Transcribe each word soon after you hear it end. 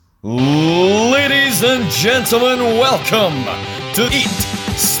Ladies and gentlemen, welcome to Eat,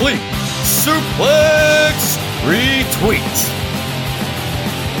 Sleep, Suplex, Retweet.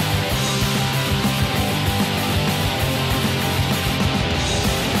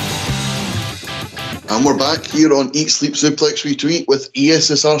 And we're back here on Eat, Sleep, Suplex, Retweet with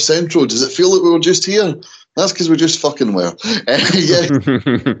ESSR Central. Does it feel like we were just here? That's because we just fucking were.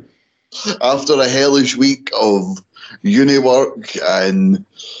 Yeah. After a hellish week of uni work and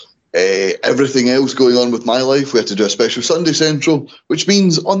everything else going on with my life, we had to do a special Sunday Central, which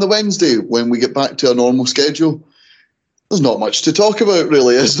means on the Wednesday, when we get back to our normal schedule, there's not much to talk about,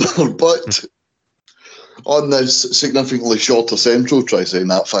 really, is there? But on this significantly shorter Central, try saying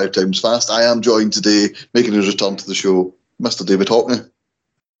that 5 times fast, I am joined today, making his return to the show, Mr. David Hockney.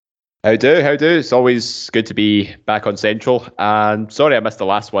 How do? It's always good to be back on Central. And sorry I missed the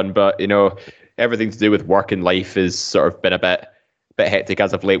last one, but, you know, everything to do with work and life has sort of been a bit hectic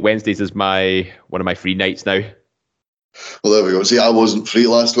as of late. Wednesdays is one of my free nights now. Well, there we go. See, I wasn't free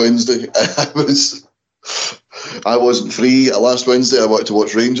last Wednesday. I wasn't free last Wednesday. I wanted to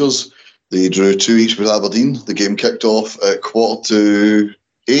watch Rangers. They drew 2 each with Aberdeen. The game kicked off at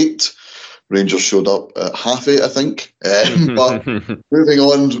 7:45. Rangers showed up at 8:30, I think. But moving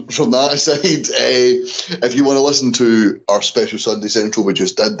on from that aside, if you want to listen to our special Sunday Central we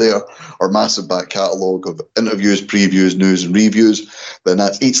just did there, our massive back catalogue of interviews, previews, news and reviews, then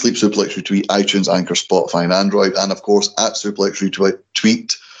that's Eat, Sleep, Suplex, Retweet, iTunes, Anchor, Spotify and Android, and of course at Suplex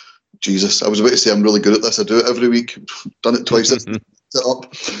Retweet. Jesus, I was about to say I'm really good at this. I do it every week. Done it twice. Set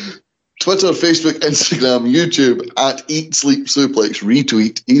up. Twitter, Facebook, Instagram, YouTube at Eat, Sleep, Suplex,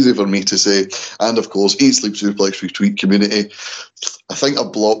 Retweet. Easy for me to say. And of course, Eat, Sleep, Suplex, Retweet community. I think I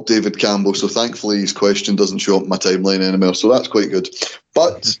blocked David Campbell, so thankfully his question doesn't show up on my timeline anymore, so that's quite good.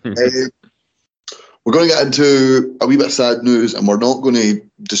 But we're going to get into a wee bit of sad news, and we're not going to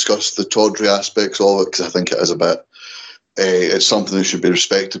discuss the tawdry aspects of it, because I think it is a bit, it's something that should be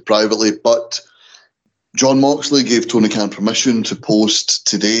respected privately, but Jon Moxley gave Tony Khan permission to post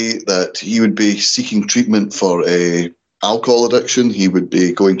today that he would be seeking treatment for alcohol addiction. He would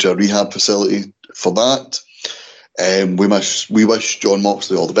be going to a rehab facility for that. We wish Jon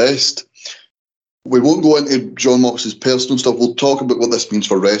Moxley all the best. We won't go into Jon Moxley's personal stuff. We'll talk about what this means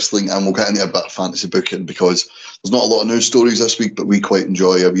for wrestling, and we'll get into a bit of fantasy booking, because there's not a lot of news stories this week, but we quite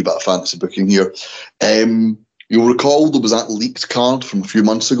enjoy a wee bit of fantasy booking here. You'll recall there was that leaked card from a few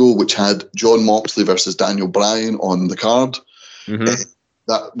months ago which had Jon Moxley versus Daniel Bryan on the card. Mm-hmm.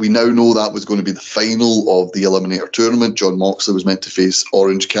 That we now know that was going to be the final of the Eliminator tournament. Jon Moxley was meant to face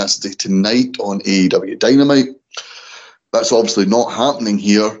Orange Cassidy tonight on AEW Dynamite. That's obviously not happening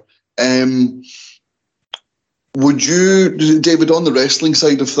here. Would you, David, on the wrestling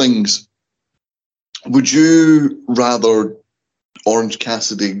side of things, would you rather Orange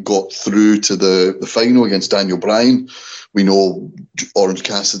Cassidy got through to the final against Daniel Bryan? We know Orange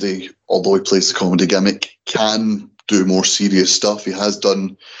Cassidy, although he plays the comedy gimmick, can do more serious stuff. He has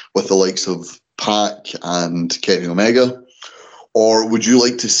done with the likes of Pac and Kenny Omega. Or would you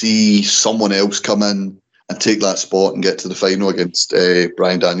like to see someone else come in and take that spot and get to the final against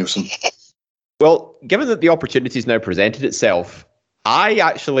Bryan Danielson? Well, given that the opportunity's now presented itself, I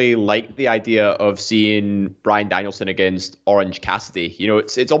actually like the idea of seeing Bryan Danielson against Orange Cassidy. You know,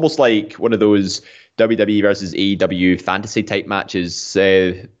 it's almost like one of those WWE versus AEW fantasy type matches.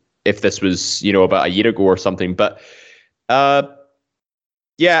 If this was, you know, about a year ago or something, but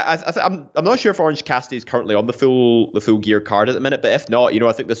yeah, I'm not sure if Orange Cassidy is currently on the full gear card at the minute. But if not, you know,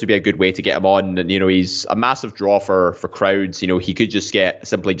 I think this would be a good way to get him on. And you know, he's a massive draw for crowds. You know, he could just get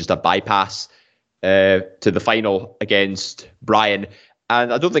simply just a bypass to the final against Bryan,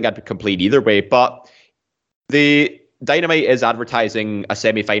 and I don't think I'd complain either way. But the Dynamite is advertising a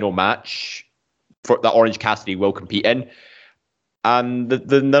semi-final match for that Orange Cassidy will compete in, and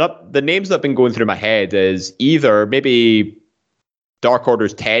the names that have been going through my head is either maybe Dark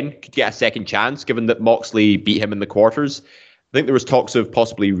Order's 10 could get a second chance, given that Moxley beat him in the quarters. I think there was talks of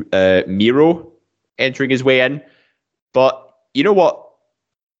possibly Miro entering his way in, but you know what?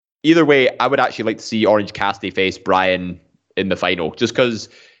 Either way, I would actually like to see Orange Cassidy face Bryan in the final, just because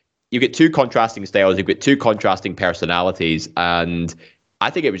you get 2 contrasting styles, you get 2 contrasting personalities, and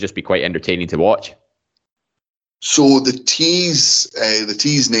I think it would just be quite entertaining to watch. So the tease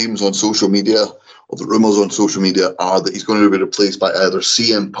names on social media, or the rumours on social media, are that he's going to be replaced by either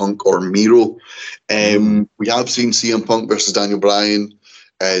CM Punk or Miro. We have seen CM Punk versus Daniel Bryan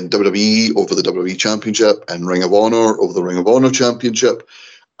in WWE over the WWE Championship, and Ring of Honor over the Ring of Honor Championship.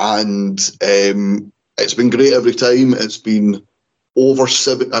 And it's been great every time. It's been over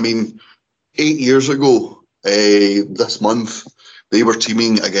 8 years ago this month, they were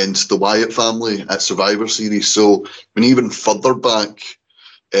teaming against the Wyatt family at Survivor Series. So when even further back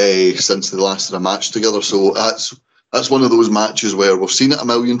since they last had a match together. So that's one of those matches where we've seen it a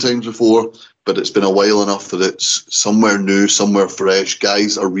million times before, but it's been a while enough that it's somewhere new, somewhere fresh.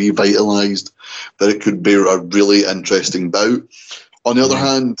 Guys are revitalised, that it could be a really interesting bout. On the other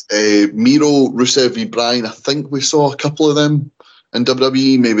hand, Miro, Rusev v. Bryan, I think we saw a couple of them in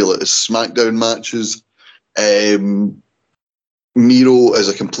WWE, maybe like the SmackDown matches. Miro is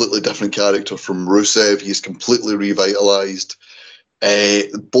a completely different character from Rusev. He's completely revitalised.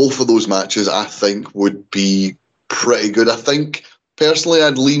 Both of those matches, I think, would be pretty good. I think, personally,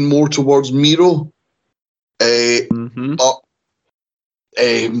 I'd lean more towards Miro. But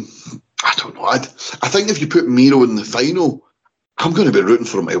I don't know. I think if you put Miro in the final, I'm going to be rooting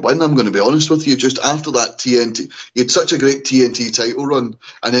for him to win. I'm going to be honest with you. Just after that TNT, he had such a great TNT title run,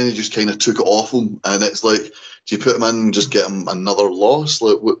 and then he just kind of took it off him. And it's like, do you put him in and just get him another loss?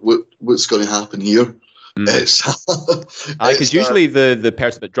 Like, what's going to happen here? Because usually the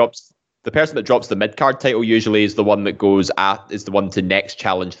person that drops the mid card title usually is the one that is the one to next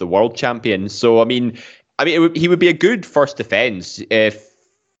challenge the world champion. So I mean, he would be a good first defense if,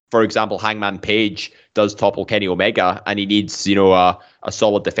 for example, Hangman Page does topple Kenny Omega and he needs, a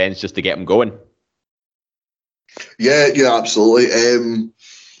solid defense just to get him going. Yeah, absolutely.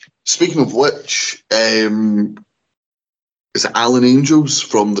 Speaking of which, is it Alan Angels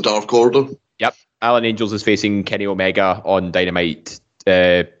from the Dark Order? Yep, Alan Angels is facing Kenny Omega on Dynamite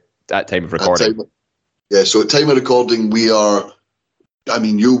at time of recording. So at time of recording, we are. I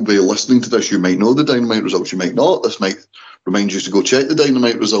mean, you'll be listening to this. You might know the Dynamite results. You might not. This might remind you to go check the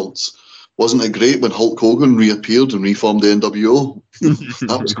Dynamite results. Wasn't it great when Hulk Hogan reappeared and reformed the NWO?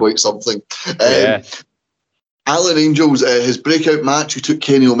 That was quite something. Alan Angels, his breakout match, he took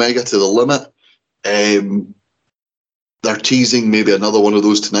Kenny Omega to the limit. They're teasing maybe another one of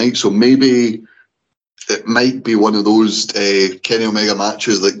those tonight, so maybe it might be one of those Kenny Omega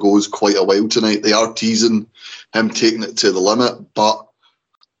matches that goes quite a while tonight. They are teasing him taking it to the limit, but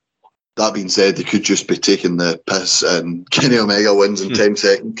that being said, they could just be taking the piss and Kenny Omega wins in 10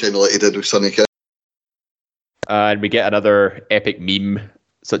 seconds, kind of like he did with Sonny Kiss. And we get another epic meme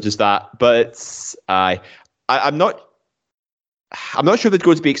such as that. But I'm not sure they'd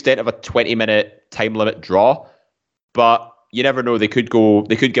go to the extent of a 20-minute time limit draw, but you never know. They could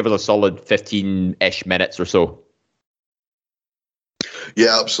give us a solid 15-ish minutes or so.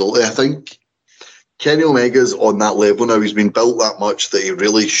 Yeah, absolutely. I think Kenny Omega's on that level now. He's been built that much that he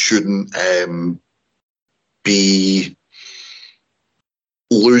really shouldn't be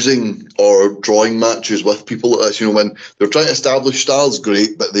losing or drawing matches with people like this. When they're trying to establish styles,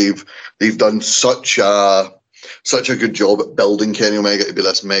 great, but they've done such a good job at building Kenny Omega to be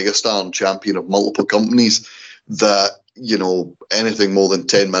this megastar and champion of multiple companies that anything more than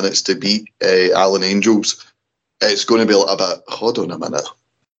 10 minutes to beat Alan Angels, it's going to be a little bit. Hold on a minute.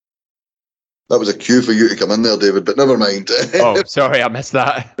 That was a cue for you to come in there, David, but never mind. Oh, sorry, I missed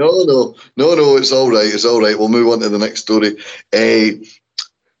that. No, it's all right. It's all right. We'll move on to the next story. The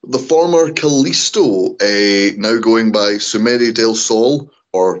former Kalisto, now going by Sumeri Del Sol,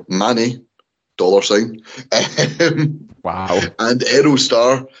 or Manny, $. Wow. And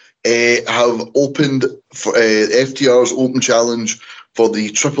Aerostar have opened for FTR's open challenge for the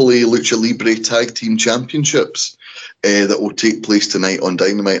AAA Lucha Libre Tag Team Championships that will take place tonight on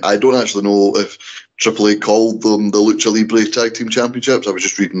Dynamite. I don't actually know if AAA called them the Lucha Libre Tag Team Championships. I was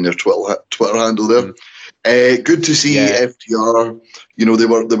just reading their Twitter handle there. Good to see FTR. They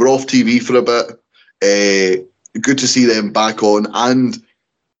were off TV for a bit. Good to see them back on and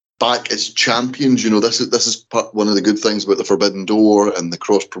back as champions. This is one of the good things about the Forbidden Door and the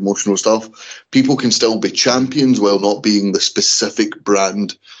cross promotional stuff. People can still be champions while not being the specific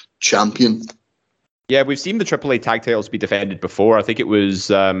brand champion. Yeah, we've seen the AAA tag titles be defended before. I think it was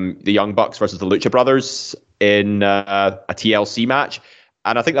the Young Bucks versus the Lucha Brothers in a TLC match.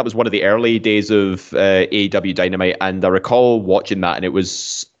 And I think that was one of the early days of AEW Dynamite. And I recall watching that, and it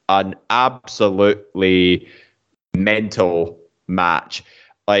was an absolutely mental match.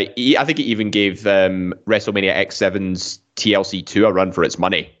 I think it even gave WrestleMania X7's TLC 2 a run for its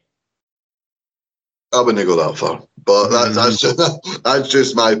money. I wouldn't go that far, but that's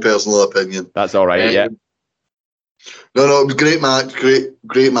just my personal opinion. That's all right, yeah. No, it was a great match,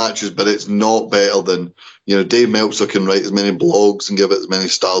 great matches, but it's not better than, Dave Meltzer can write as many blogs and give it as many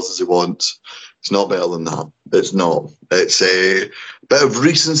stars as he wants. It's not better than that. It's not. It's a bit of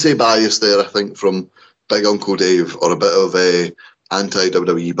recency bias there, I think, from Big Uncle Dave, or a bit of a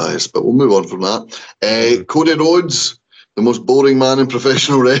anti-WWE bias, but we'll move on from that. Cody Rhodes the most boring man in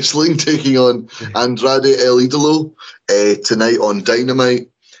professional wrestling, taking on Andrade El Idolo tonight on Dynamite.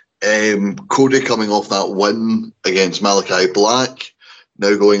 Cody coming off that win against Malachi Black,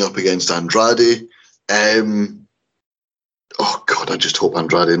 now going up against Andrade. Oh God, I just hope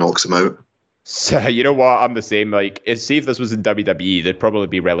Andrade knocks him out. So, you know what? I'm the same. Like, see if this was in WWE, they'd probably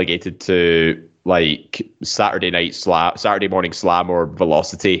be relegated to like Saturday morning slam or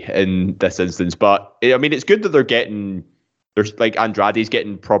Velocity in this instance. But I mean, it's good that there's like Andrade's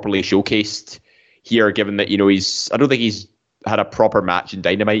getting properly showcased here, given that, you know, I don't think he's had a proper match in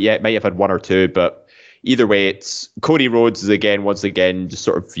Dynamite yet. Might have had one or two, but either way, it's Cody Rhodes is once again just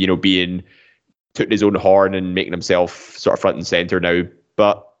sort of, you know, being tooting his own horn and making himself sort of front and center now.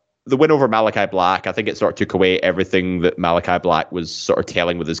 But the win over Malachi Black, I think it sort of took away everything that Malachi Black was sort of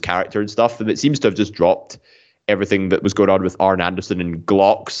telling with his character and stuff, and it seems to have just dropped everything that was going on with Arn Anderson and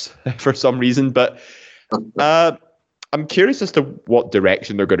Glocks for some reason. But I'm curious as to what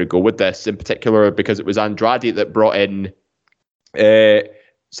direction they're going to go with this, in particular because it was Andrade that brought in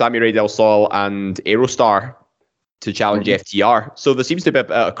Sammy Ray Del Sol and Aerostar to challenge FTR. So there seems to be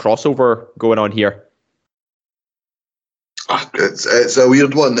a crossover going on here. It's a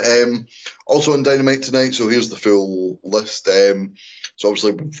weird one. Also on Dynamite tonight, so here's the full list. So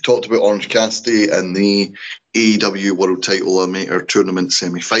obviously we've talked about Orange Cassidy and the AEW World Title Eliminator Tournament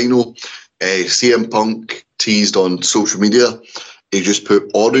semi-final. CM Punk teased on social media. He just put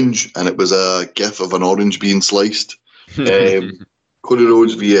orange, and it was a gif of an orange being sliced. Cody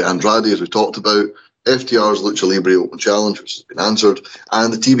Rhodes via Andrade, as we talked about. FTR's Lucha Libre Open Challenge, which has been answered,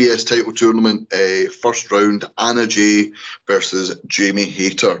 and the TBS title tournament, first round, Anna Jay versus Jamie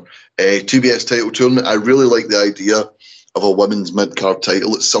Hayter. TBS title tournament, I really like the idea of a women's mid-card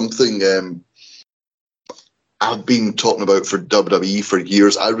title. It's something I've been talking about for WWE for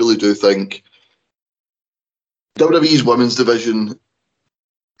years. I really do think WWE's women's division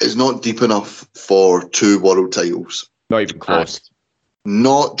is not deep enough for 2 world titles. Not even close.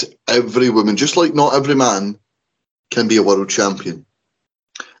 Not every woman, just like not every man, can be a world champion.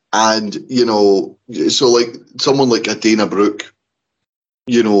 And, you know, so like someone like a Dana Brooke,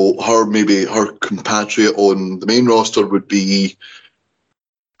 you know, her compatriot on the main roster would be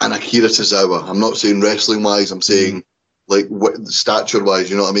an Akira Tozawa. I'm not saying wrestling wise, I'm saying like stature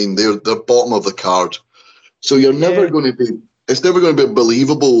wise, you know what I mean? They're bottom of the card. So you're never going to be, it's never going to be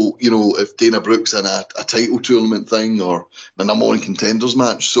believable, you know, if Dana Brooke's in a title tournament thing or a number one contenders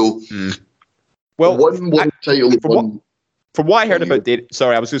match. So, well, one title. From what I heard about Dana,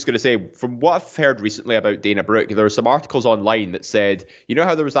 sorry, I was just going to say, from what I've heard recently about Dana Brooke, there were some articles online that said, you know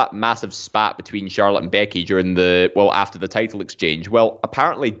how there was that massive spat between Charlotte and Becky after the title exchange? Well,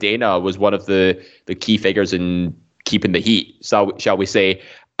 apparently Dana was one of the key figures in keeping the heat, so shall we say.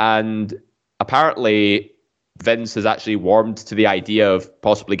 And apparently Vince has actually warmed to the idea of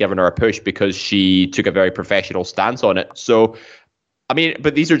possibly giving her a push because she took a very professional stance on it. So, I mean,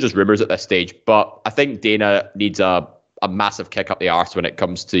 but these are just rumors at this stage. But I think Dana needs a massive kick up the arse when it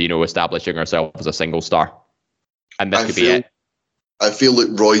comes to, you know, establishing herself as a single star. And this could be it. I feel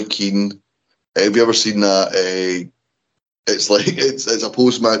like Roy Keane. Have you ever seen that? It's like it's a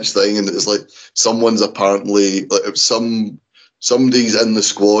post-match thing, and it's like someone's apparently like if somebody's in the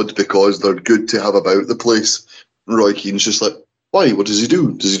squad because they're good to have about the place. Roy Keane's just like, why? What does he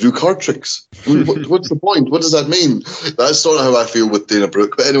do? Does he do card tricks? I mean, what's the point? What does that mean? That's sort of how I feel with Dana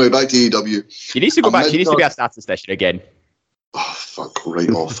Brooke. But anyway, back to AEW. He needs to go back. He needs to be a statistician again. Oh, fuck, right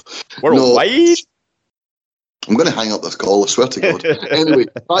off. Worldwide? I'm going to hang up this call, I swear to God. Anyway,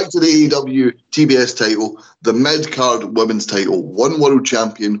 back to the AEW TBS title, the mid-card women's title. 1 world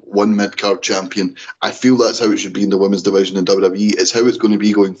champion, 1 mid-card champion. I feel that's how it should be in the women's division in WWE. It's how it's going to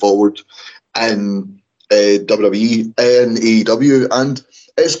be going forward in WWE and AEW. And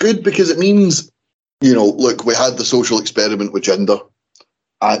it's good because it means, you know, look, we had the social experiment with Jinder.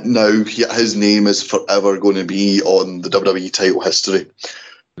 Now his name is forever going to be on the WWE title history.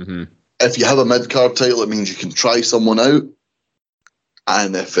 Mm-hmm. If you have a mid-card title, it means you can try someone out.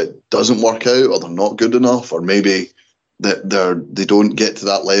 And if it doesn't work out, or they're not good enough, or maybe they don't get to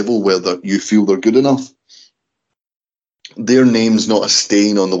that level where you feel they're good enough, their name's not a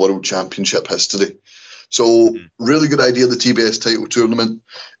stain on the World Championship history. So, really good idea, the TBS title tournament.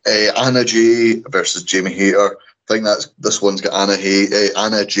 Anna Jay versus Jamie Hayter. I think this one's got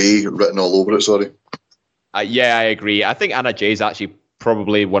Anna Jay written all over it, sorry. Yeah, I agree. I think Anna Jay's actually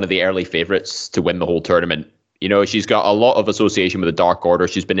probably one of the early favourites to win the whole tournament. You know, she's got a lot of association with the Dark Order.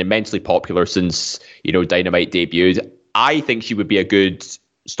 She's been immensely popular since, you know, Dynamite debuted. I think she would be a good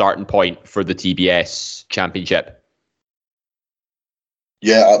starting point for the TBS championship.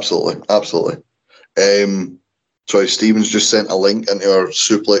 Yeah, absolutely. Sorry, Stephen's just sent a link into our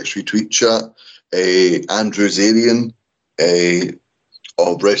Suplex retweet chat. Andrew Zarian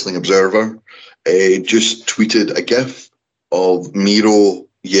of Wrestling Observer just tweeted a GIF of Miro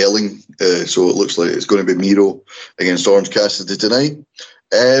yelling. So it looks like it's going to be Miro against Orange Cassidy tonight.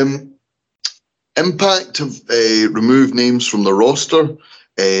 Impact have removed names from the roster.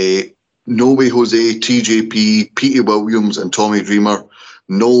 No Way Jose, TJP, Petey Williams, and Tommy Dreamer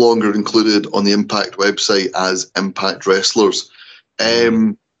no longer included on the Impact website as Impact wrestlers.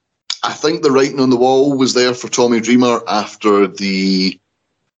 I think the writing on the wall was there for Tommy Dreamer after the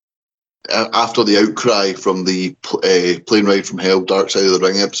outcry from the Plane Ride from Hell, Dark Side of the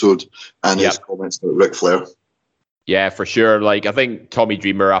Ring episode, and his comments about Ric Flair. Yeah, for sure. Like, I think Tommy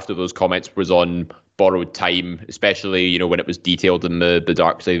Dreamer, after those comments, was on borrowed time, especially, you know, when it was detailed in the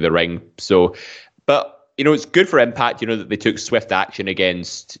Dark Side of the Ring. So, but, you know, it's good for Impact, you know, that they took swift action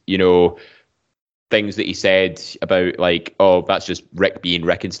against, you know, things that he said about, like, oh, that's just Rick being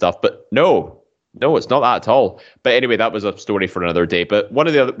Rick and stuff. But no, it's not that at all. But anyway, that was a story for another day. But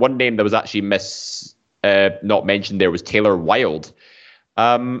one name that was actually not mentioned there was Taylor Wilde.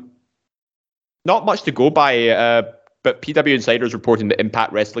 Not much to go by, but PW Insider is reporting that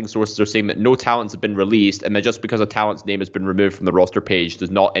Impact Wrestling sources are saying that no talents have been released, and that just because a talent's name has been removed from the roster page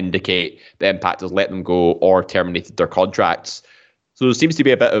does not indicate that Impact has let them go or terminated their contracts. So there seems to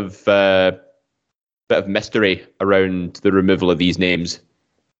be a bit of mystery around the removal of these names.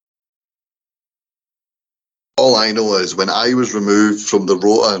 All I know is when I was removed from the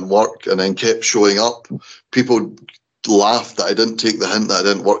rota and work and then kept showing up, people laughed that I didn't take the hint that I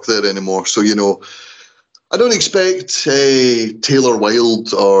didn't work there anymore. So, you know, I don't expect Taylor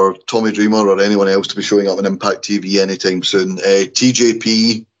Wilde or Tommy Dreamer or anyone else to be showing up on Impact TV anytime soon.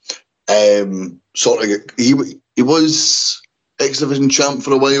 TJP, he was X Division champ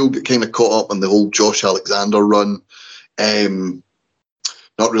for a while, got kind of caught up in the whole Josh Alexander run.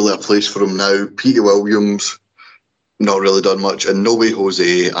 Not really a place for him now. Petey Williams, not really done much. And No Way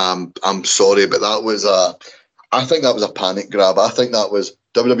Jose, I'm sorry, but I think that was a panic grab. I think that was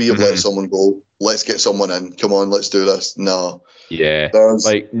WWE have let someone go. Let's get someone in. Come on, let's do this. No. Yeah.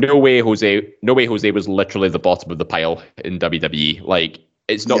 Like, No Way Jose was literally the bottom of the pile in WWE. Like,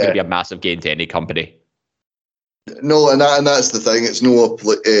 it's not going to be a massive gain to any company. No, and that's the thing. It's no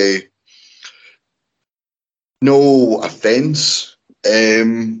offense.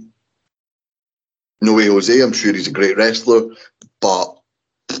 No Way Jose, I'm sure he's a great wrestler, but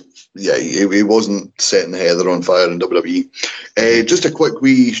yeah, he wasn't setting the heather on fire in WWE. Just a quick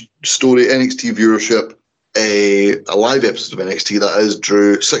wee story. NXT viewership, a live episode of NXT that is,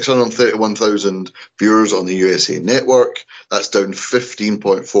 drew 631,000 viewers on the USA Network. That's down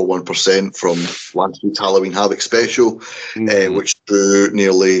 15.41% from last week's Halloween Havoc special, which drew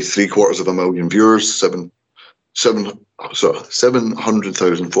nearly 700,000 viewers,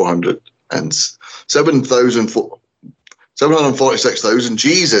 746,000.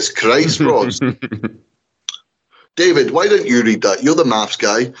 Jesus Christ, Ross. David, why didn't you read that? You're the maths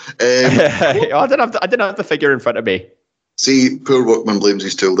guy. I didn't have the figure in front of me. See, poor workman blames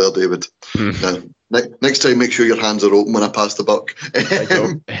his tool there, David. Next time, make sure your hands are open when I pass the buck.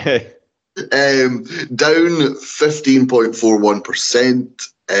 Down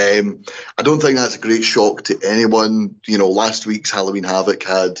 15.41%. I don't think that's a great shock to anyone. You know, last week's Halloween Havoc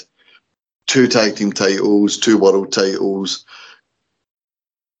had 2 tag team titles, 2 world titles,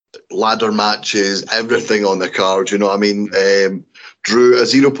 ladder matches, everything on the card. You know what I mean? Drew a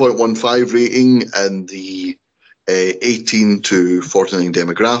 0.15 rating in the 18 to 49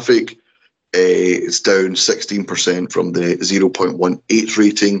 demographic. It's down 16% from the 0.18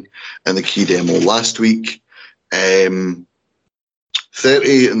 rating in the key demo last week.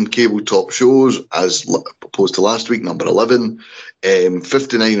 30 in cable top shows as opposed to last week, number 11.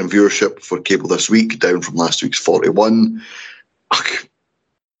 59 in viewership for cable this week, down from last week's 41.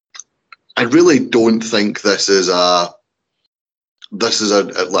 I really don't think this is a big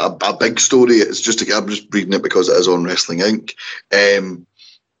story. It's just I'm just reading it because it is on Wrestling Inc.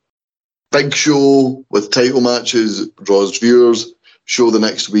 Big show with title matches draws viewers. Show the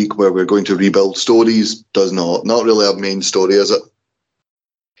next week where we're going to rebuild stories does not really a main story, is it?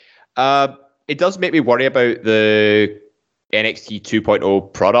 It does make me worry about the NXT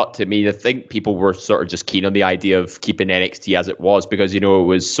 2.0 product. I mean, I think people were sort of just keen on the idea of keeping NXT as it was because, you know, it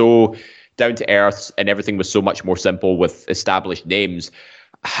was so down to earth and everything was so much more simple with established names.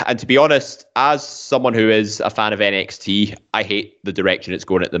 And to be honest, as someone who is a fan of NXT, I hate the direction it's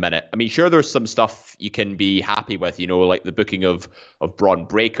going at the minute. I mean, sure, there's some stuff you can be happy with, you know, like the booking of Braun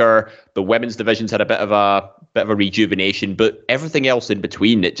Breaker. The women's division's had a bit of a rejuvenation, but everything else in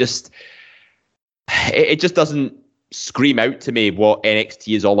between, it just doesn't scream out to me what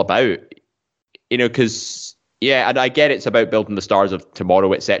NXT is all about. Because and I get it's about building the stars of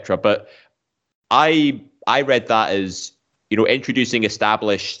tomorrow, etc. But I read that as introducing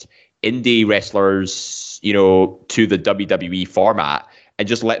established indie wrestlers, to the WWE format and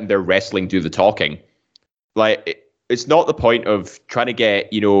just letting their wrestling do the talking. Like, it's not the point of trying to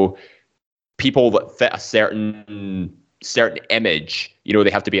get, people that fit a certain image. They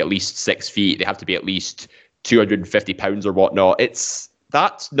have to be at least 6 feet. They have to be at least 250 pounds or whatnot.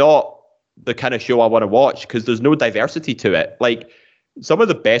 That's not the kind of show I want to watch, because there's no diversity to it. Like, some of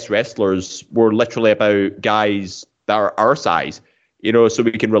the best wrestlers were literally about guys that are our size, so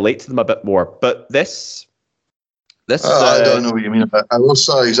we can relate to them a bit more. But this I don't know what you mean about our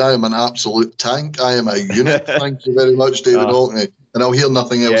size. I am an absolute tank. I am a unit. Thank you very much, David Hockney. And I'll hear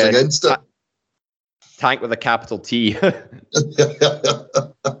nothing else against it. Tank with a capital T. But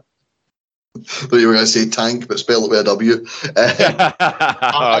you were going to say tank, but spell it with a W.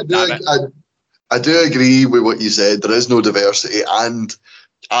 I do agree with what you said. There is no diversity, and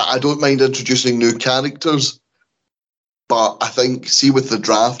I don't mind introducing new characters. But I think, see with the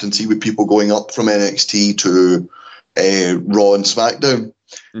draft and see with people going up from NXT to Raw and SmackDown,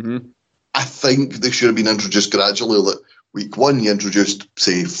 I think they should have been introduced gradually. Like, week 1, you introduced,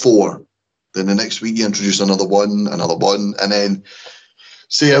 say, 4. Then the next week, you introduced another one. And then,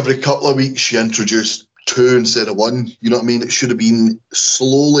 say, every couple of weeks, you introduced 2 instead of 1. You know what I mean? It should have been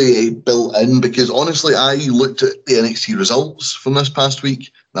slowly built in, because honestly, I looked at the NXT results from this past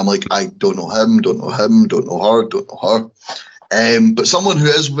week and I'm like, I don't know him, don't know her, don't know her. But someone who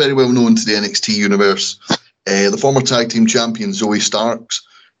is very well known to the NXT universe, the former tag team champion Zoe Starks,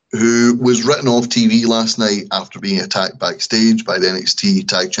 who was written off TV last night after being attacked backstage by the NXT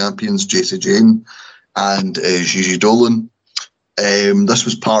tag champions Jacy Jayne and Gigi Dolan. This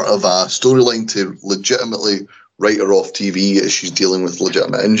was part of a storyline to legitimately write her off TV as she's dealing with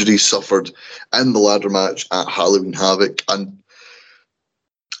legitimate injuries suffered in the ladder match at Halloween Havoc. And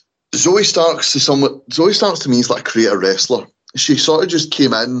Zoe Starks to me is like a creator wrestler. She sort of just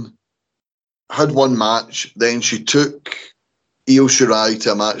came in, had one match, then she took Io Shirai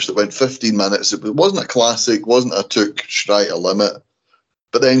to a match that went 15 minutes. It wasn't a classic, wasn't a took Shirai to limit,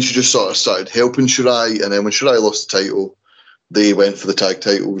 but then she just sort of started helping Shirai, and then when Shirai lost the title, they went for the tag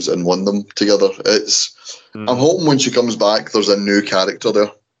titles and won them together. I'm hoping when she comes back, there's a new character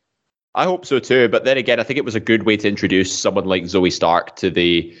there. I hope so too. But then again, I think it was a good way to introduce someone like Zoe Stark to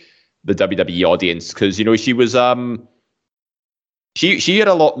the WWE audience, because she was she had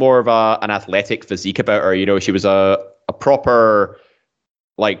a lot more of an athletic physique about her. She was a proper,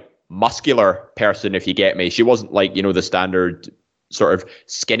 like, muscular person, if you get me. She wasn't like the standard sort of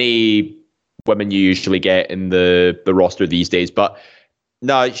skinny women you usually get in the roster these days. But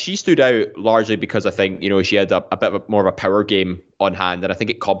no, she stood out largely because I think, she had a bit more of a power game on hand, and I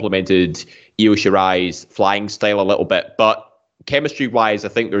think it complemented Io Shirai's flying style a little bit. But chemistry-wise, I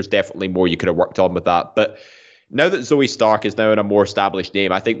think there's definitely more you could have worked on with that. But now that Zoe Stark is now in a more established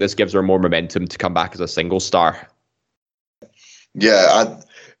name, I think this gives her more momentum to come back as a single star. Yeah,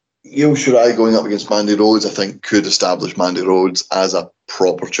 Io Shirai going up against Mandy Rhodes, I think, could establish Mandy Rhodes as a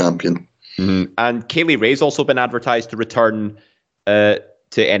proper champion. Mm-hmm. And Kaylee Ray's also been advertised to return to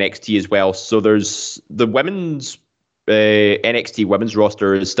NXT as well. So there's the women's NXT women's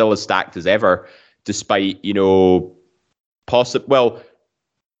roster is still as stacked as ever, despite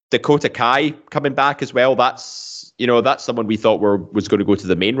Dakota Kai coming back as well. That's someone we thought was going to go to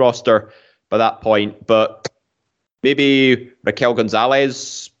the main roster by that point, but maybe Raquel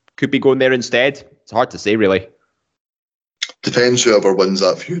Gonzalez could be going there instead. It's hard to say, really. Depends whoever wins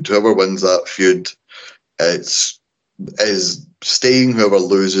that feud. Whoever wins that feud is staying. Whoever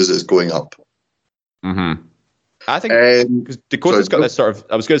loses is going up. Mm-hmm. I think because Dakota's got this sort of,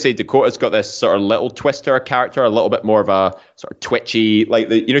 I was going to say Dakota's got this sort of little twister character, a little bit more of a sort of twitchy, like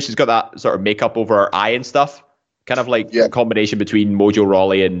she's got that sort of makeup over her eye and stuff. Kind of like a combination between Mojo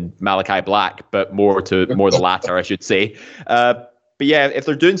Rawley and Malachi Black, but more the latter, I should say. But yeah, if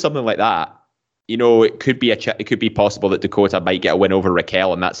they're doing something like that, it could be it could be possible that Dakota might get a win over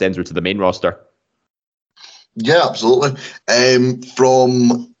Raquel, and that sends her to the main roster. Yeah, absolutely.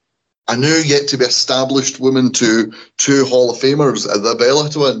 From a new yet to be established woman to 2 Hall of Famers, the Bella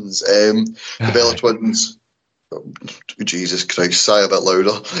Twins. The Bella Twins. Oh, Jesus Christ, sigh a bit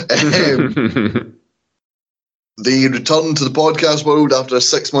louder. They returned to the podcast world after a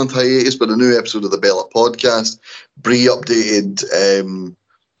 6-month hiatus with a new episode of the Bella Podcast. Brie updated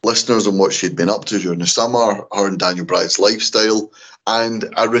listeners on what she'd been up to during the summer, her and Daniel Bryan's lifestyle, and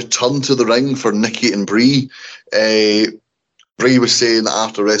a return to the ring for Nikki and Brie. Brie was saying that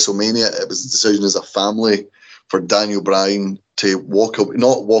after WrestleMania, it was a decision as a family for Daniel Bryan to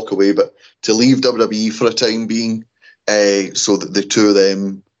not walk away, but to leave WWE for a time being, so that the two of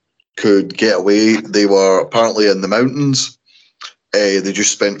them could get away. They were apparently in the mountains. They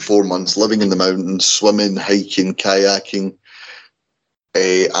just spent 4 months living in the mountains, swimming, hiking, kayaking,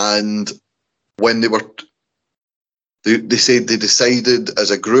 and when they said they decided as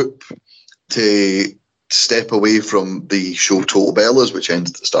a group to step away from the show Total Bellas, which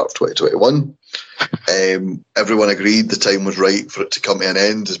ended at the start of 2021. Everyone agreed the time was right for it to come to an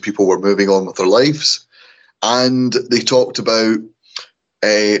end as people were moving on with their lives. And they talked about,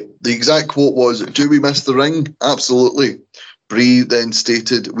 the exact quote was, "Do we miss the ring? Absolutely." Brie then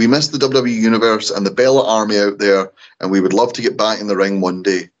stated, "We miss the WWE Universe and the Bella Army out there, and we would love to get back in the ring one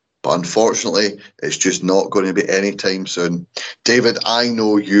day. But unfortunately, it's just not going to be any time soon." David, I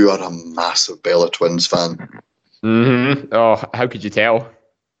know you are a massive Bella Twins fan. Mm-hmm. Oh, how could you tell?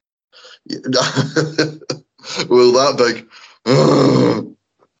 Well, that big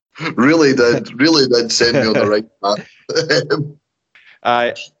really did send me on the right path.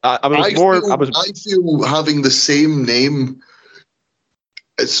 I feel having the same name.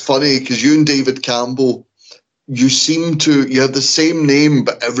 It's funny because you and David Campbell, you have the same name,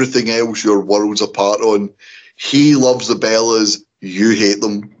 but everything else you're worlds apart on. He loves the Bellas, you hate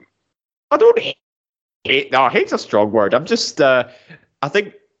them. I don't hate. No, hate's a strong word. I'm just. I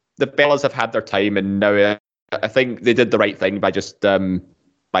think the Bellas have had their time, and now I think they did the right thing by just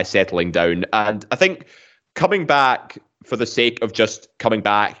by settling down. And I think coming back for the sake of just coming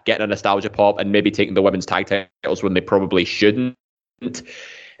back, getting a nostalgia pop, and maybe taking the women's tag titles when they probably shouldn't.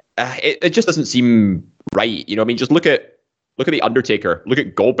 It just doesn't seem right. I mean, just look at the Undertaker, look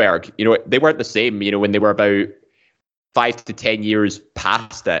at Goldberg. They weren't the same. When they were about 5 to 10 years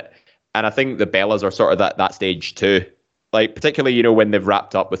past it, and I think the Bellas are sort of that stage too. Like particularly, when they've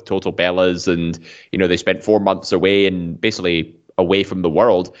wrapped up with Total Bellas, and they spent 4 months away and basically away from the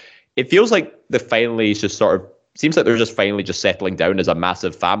world. It feels like they're finally just seems like they're just finally just settling down as a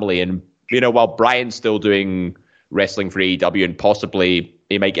massive family. And while Brian's still doing wrestling for AEW and possibly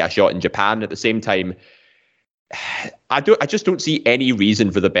he might get a shot in Japan at the same time, I just don't see any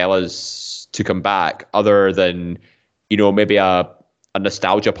reason for the Bellas to come back other than maybe a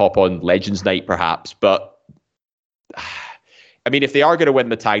nostalgia pop on Legends Night perhaps. But I mean, if they are going to win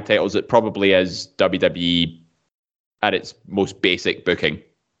the tag titles, it probably is WWE at its most basic booking.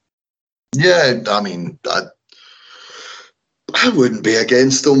 Yeah, I mean, I wouldn't be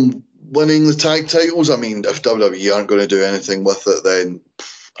against them winning the tag titles. I mean, if WWE aren't going to do anything with it, then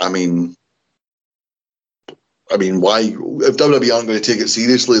I mean, why? If WWE aren't going to take it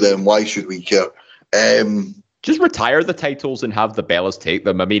seriously, then why should we care? Just retire the titles and have the Bellas take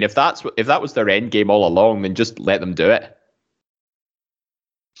them. I mean, if that was their end game all along, then just let them do it.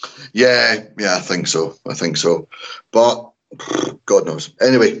 Yeah, I think so. But God knows.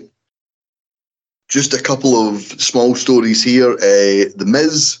 Anyway, just a couple of small stories here. The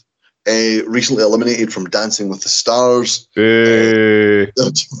Miz recently eliminated from Dancing with the Stars. WWE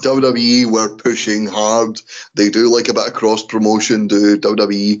were pushing hard. They do like a bit of cross promotion. Do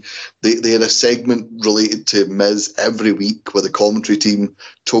WWE? They had a segment related to Miz every week where the commentary team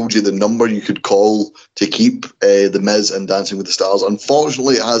told you the number you could call to keep the Miz and Dancing with the Stars.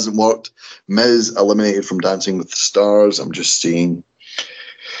 Unfortunately, it hasn't worked. Miz eliminated from Dancing with the Stars. I'm just seeing.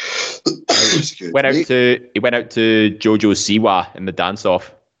 He went out to Jojo Siwa in the dance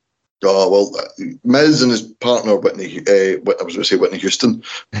off. Oh well, Miz and his partner Whitney. I was going to say Whitney Houston.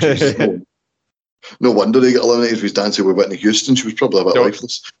 No wonder they got eliminated. He was dancing with Whitney Houston. She was probably a bit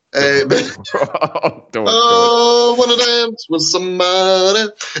lifeless. Wanna dance with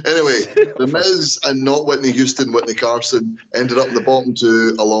somebody? Anyway, the Miz and not Whitney Houston, Whitney Carson ended up in the bottom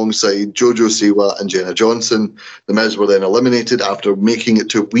two alongside Jojo Siwa and Jenna Johnson. The Miz were then eliminated after making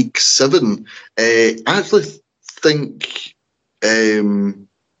it to week 7. I actually think.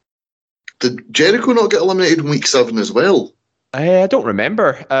 Did Jericho not get eliminated in week 7 as well? I don't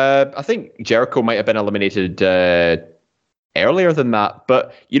remember. I think Jericho might have been eliminated earlier than that.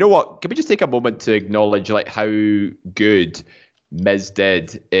 But you know what? Can we just take a moment to acknowledge how good Miz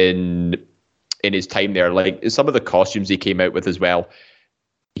did in his time there? Like some of the costumes he came out with as well.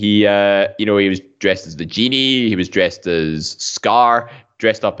 He was dressed as the Genie. He was dressed as Scar.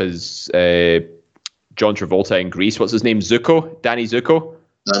 Dressed up as John Travolta in Grease. What's his name? Zuko? Danny Zuko?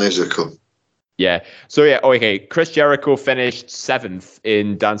 Danny Zuko. Yeah. So yeah. Okay. Chris Jericho finished 7th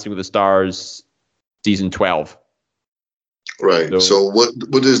in Dancing with the Stars season 12. Right. So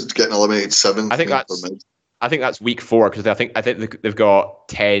what is getting eliminated 7th? I think that's week 4 because I think they've got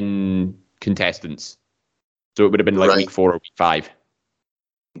 10 contestants. So it would have been week 4 or week 5.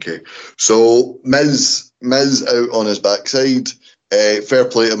 Okay. So Miz Miz out on his backside. Fair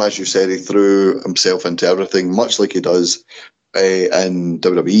play to him, as you said, he threw himself into everything, much like he does in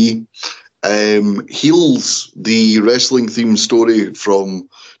WWE. Heels, the wrestling themed story from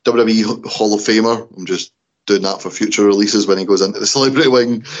WWE Hall of Famer. I'm just doing that for future releases when he goes into the celebrity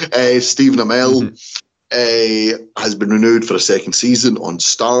wing. Stephen Amell has been renewed for a second season on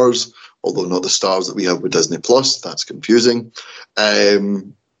Stars, although not the Stars that we have with Disney Plus. That's confusing.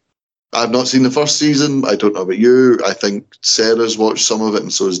 I've not seen the first season. I don't know about you. I think Sarah's watched some of it,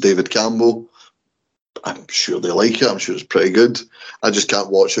 and so has David Campbell. I'm sure they like it. I'm sure it's pretty good. I just can't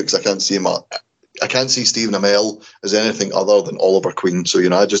watch it because I can't see him. I can't see Stephen Amell as anything other than Oliver Queen. So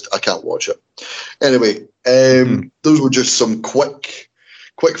I can't watch it. Anyway, those were just some quick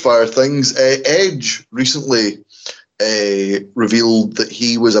fire things. Edge recently revealed that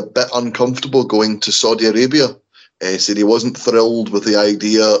he was a bit uncomfortable going to Saudi Arabia. Said he wasn't thrilled with the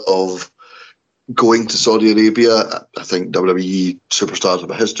idea of going to Saudi Arabia. I think WWE superstars have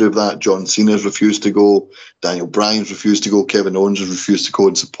a history of that. John Cena's refused to go. Daniel Bryan's refused to go. Kevin Owens has refused to go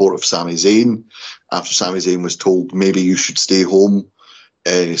in support of Sami Zayn after Sami Zayn was told maybe you should stay home.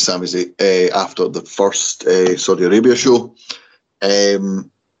 Sami Zayn, after the first Saudi Arabia show. Edge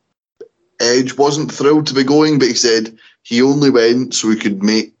wasn't thrilled to be going, but he said he only went so he could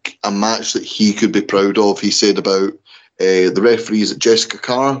make a match that he could be proud of. He said about the referees at Jessica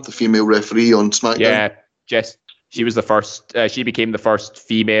Carr, the female referee on SmackDown. Yeah, she was the first. She became the first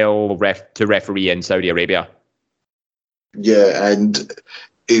female to referee in Saudi Arabia. Yeah, and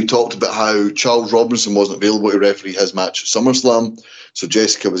he talked about how Charles Robinson wasn't available to referee his match at SummerSlam, so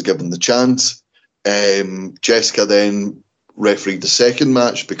Jessica was given the chance. Jessica then refereed the second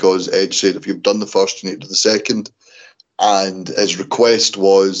match because Edge said if you've done the first, you need to do the second. And his request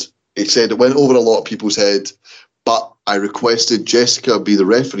was, he said it went over a lot of people's head, but I requested Jessica be the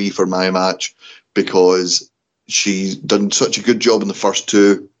referee for my match because she's done such a good job in the first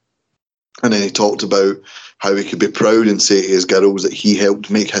two. And then he talked about how he could be proud and say to his girls that he helped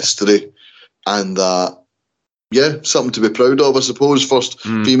make history and that, something to be proud of, I suppose. First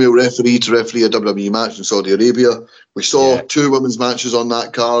female referee to referee a WWE match in Saudi Arabia. We saw two women's matches on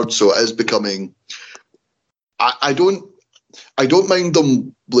that card, so it is becoming... I don't mind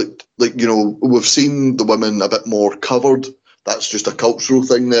them, like we've seen the women a bit more covered. That's just a cultural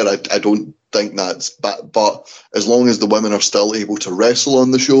thing there. I don't think that's bad, but as long as the women are still able to wrestle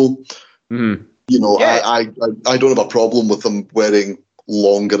on the show, I don't have a problem with them wearing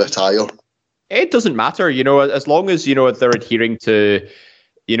longer attire. It doesn't matter, as long as they're adhering to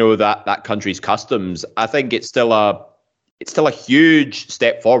that country's customs. I think it's still a huge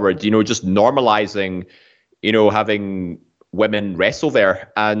step forward. Just normalizing, having women wrestle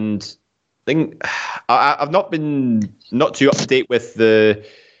there. And I think I've not too up to date with the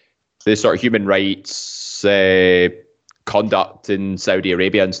sort of human rights conduct in Saudi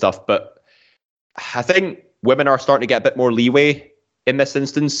Arabia and stuff, but I think women are starting to get a bit more leeway in this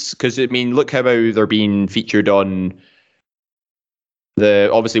instance, because look how they're being featured on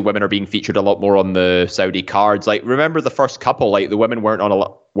obviously women are being featured a lot more on the Saudi cards. Like, remember the first couple, like the women weren't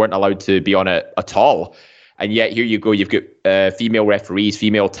allowed to be on it at all. And yet here you go, you've got female referees,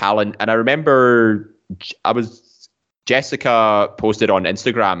 female talent. And I remember Jessica posted on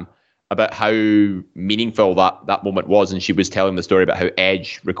Instagram about how meaningful that moment was. And she was telling the story about how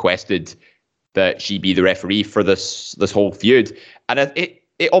Edge requested that she be the referee for this whole feud. And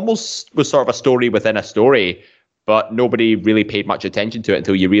it almost was sort of a story within a story, but nobody really paid much attention to it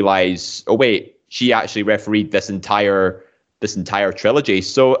until you realize, oh wait, she actually refereed this entire trilogy.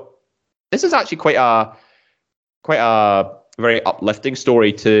 So this is actually quite a very uplifting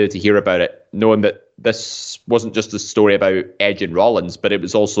story to hear about it, knowing that this wasn't just a story about Edge and Rollins, but it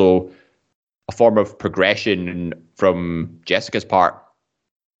was also a form of progression from Jessica's part.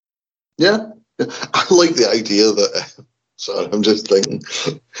 Yeah, I like the idea that... Sorry, I'm just thinking.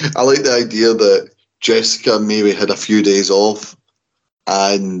 I like the idea that Jessica maybe had a few days off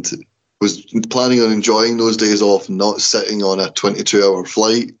and was planning on enjoying those days off, not sitting on a 22-hour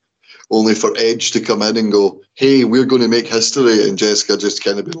flight, only for Edge to come in and go, hey, we're going to make history, and Jessica just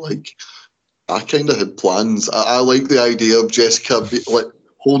kind of be like, I kind of had plans. I like the idea of Jessica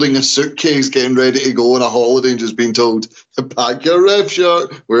holding a suitcase, getting ready to go on a holiday and just being told, pack your ref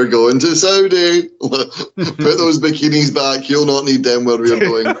shirt, we're going to Saudi. Put those bikinis back, you'll not need them where we're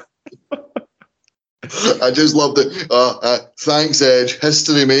going. I just loved it. Thanks, Edge.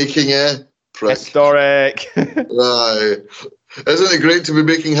 History making, prick. Historic. Right. Isn't it great to be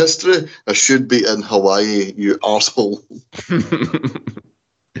making history? I should be in Hawaii, you arsehole.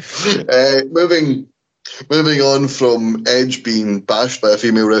 Moving on from Edge being bashed by a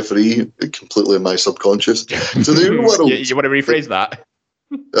female referee, completely in my subconscious, to the real world. You want to rephrase that?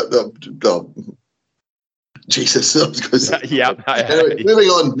 Jesus, I was going to say. Yeah. Anyway,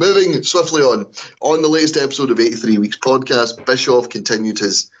 moving swiftly on. On the latest episode of 83 Weeks podcast, Bischoff continued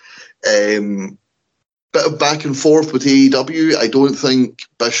his bit of back and forth with AEW. I don't think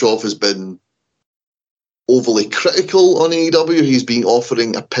Bischoff has been overly critical on AEW. He's been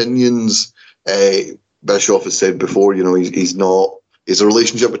offering opinions. Bischoff has said before, he's not. His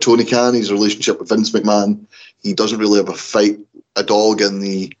relationship with Tony Khan, his relationship with Vince McMahon, he doesn't really have a dog in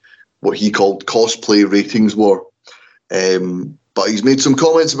the what he called cosplay ratings war. But he's made some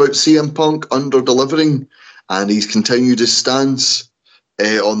comments about CM Punk under-delivering, and he's continued his stance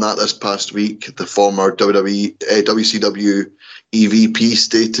on that this past week. The former WCW EVP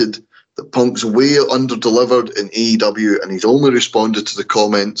stated that Punk's way under-delivered in AEW, and he's only responded to the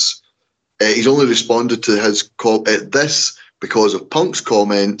comments. He's only responded to this because of Punk's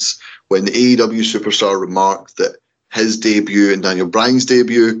comments when the AEW superstar remarked that his debut and Daniel Bryan's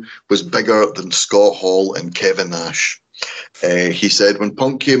debut was bigger than Scott Hall and Kevin Nash. He said when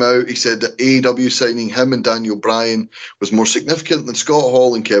Punk came out, he said that AEW signing him and Daniel Bryan was more significant than Scott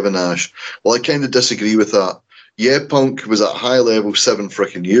Hall and Kevin Nash. Well, I kind of disagree with that. Yeah, Punk was at high level 7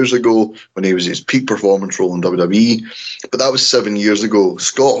 freaking years ago when he was his peak performance role in WWE, but that was 7 years ago.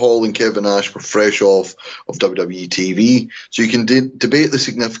 Scott Hall and Kevin Nash were fresh off of WWE TV, so you can debate the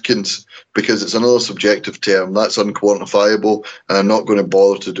significance because it's another subjective term. That's unquantifiable, and I'm not going to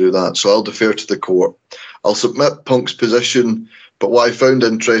bother to do that, so I'll defer to the court. I'll submit Punk's position, but what I found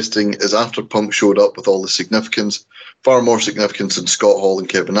interesting is after Punk showed up with all the significance, far more significance than Scott Hall and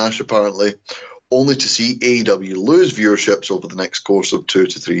Kevin Nash apparently, only to see AEW lose viewerships over the next course of 2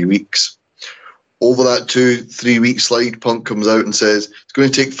 to 3 weeks. Over that 2-3 week slide, Punk comes out and says it's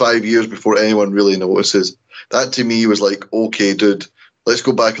going to take 5 years before anyone really notices. That to me was like, okay, dude, let's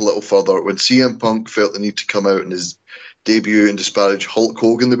go back a little further. When CM Punk felt the need to come out in his debut and disparage Hulk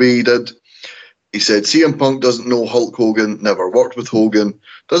Hogan the way he did, he said CM Punk doesn't know Hulk Hogan, never worked with Hogan,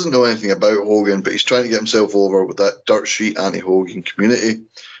 doesn't know anything about Hogan, but he's trying to get himself over with that dirt sheet anti-Hogan community.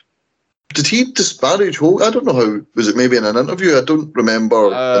 Did he disparage Hogan? I don't know how. Was it maybe in an interview? I don't remember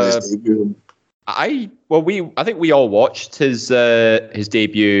in his debut. I think we all watched his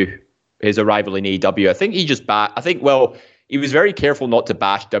debut, his arrival in AEW. I think he was very careful not to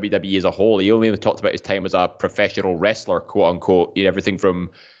bash WWE as a whole. He only talked about his time as a professional wrestler, quote unquote. Everything from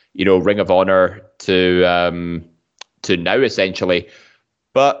Ring of Honor to now, essentially.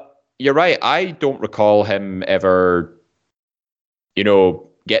 But you're right. I don't recall him ever,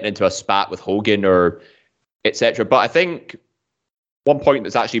 getting into a spat with Hogan or etc. But I think one point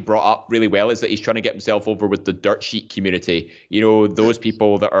that's actually brought up really well is that he's trying to get himself over with the dirt sheet community. Those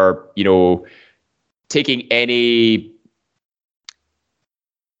people that are, taking any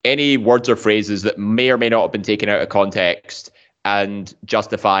words or phrases that may or may not have been taken out of context and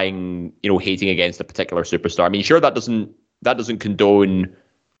justifying, hating against a particular superstar. I mean, sure, that doesn't condone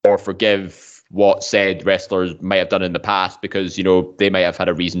or forgive what said wrestlers might have done in the past because, they might have had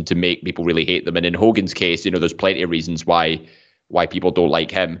a reason to make people really hate them. And in Hogan's case, there's plenty of reasons why people don't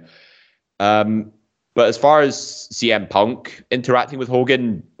like him. But as far as CM Punk interacting with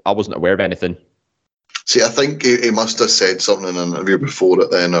Hogan, I wasn't aware of anything. See, I think he must have said something in an interview before it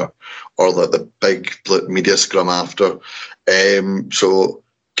then, or the big media scrum after. So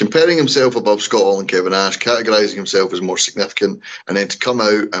comparing himself above Scott Hall and Kevin Nash, categorising himself as more significant, and then to come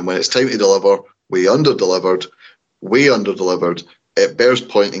out and when it's time to deliver, way under-delivered, it bears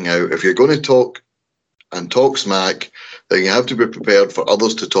pointing out, if you're going to talk and talk smack, then you have to be prepared for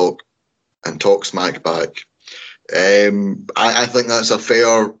others to talk and talk smack back. I think that's a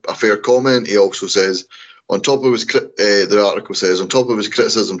fair comment. He also says, on top of his the article says, on top of his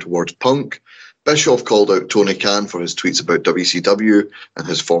criticism towards Punk, Bischoff called out Tony Khan for his tweets about WCW and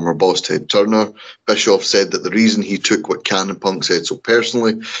his former boss Ted Turner. Bischoff said that the reason he took what Khan and Punk said so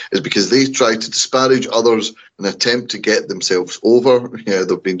personally is because they tried to disparage others in an attempt to get themselves over. Yeah,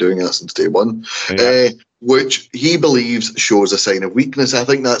 they've been doing that since day one. Yeah. Which he believes shows a sign of weakness. I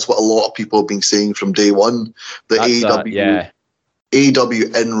think that's what a lot of people have been saying from day one. That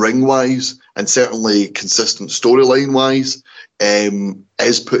AEW in-ring wise and certainly consistent storyline wise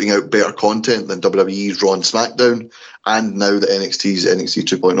is putting out better content than WWE's Raw and SmackDown, and now that NXT's NXT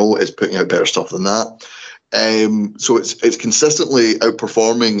 2.0 is putting out better stuff than that. So it's consistently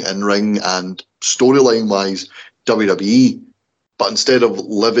outperforming in ring and storyline wise WWE, but instead of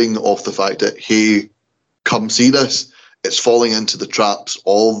living off the fact that, hey, come see this, it's falling into the traps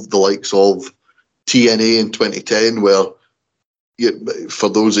of the likes of TNA in 2010, where for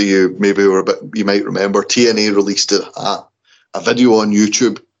those of you maybe who are a bit, you might remember, TNA released a video on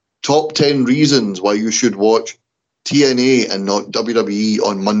YouTube. Top 10 reasons why you should watch TNA and not WWE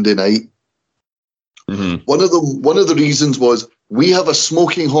on Monday night. Mm-hmm. One of the reasons was, we have a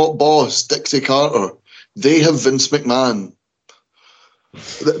smoking hot boss, Dixie Carter. They have Vince McMahon.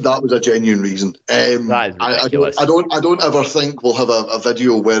 That was a genuine reason. That is ridiculous. I don't ever think we'll have a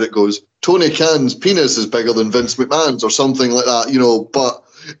video where it goes, Tony Khan's penis is bigger than Vince McMahon's or something like that, But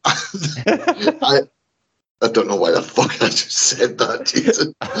I don't know why the fuck I just said that,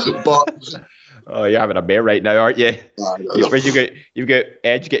 Jason. But oh, you're having a bear right now, aren't you? You've got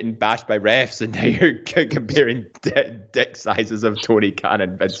Edge getting bashed by refs, and now you're comparing dick sizes of Tony Khan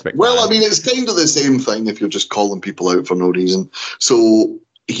and Vince McMahon. Well, I mean, it's kind of the same thing if you're just calling people out for no reason. So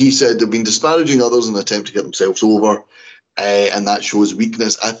he said they've been disparaging others in an attempt to get themselves over, and that shows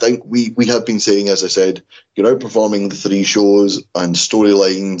weakness. I think we have been saying, as I said, you're outperforming the 3 shows and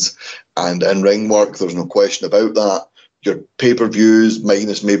storylines and in-ring work. There's no question about that. Your pay-per-views,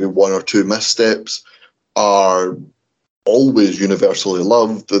 minus maybe 1 or 2 missteps, are always universally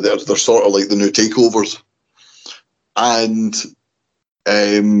loved. They're sort of like the new takeovers. And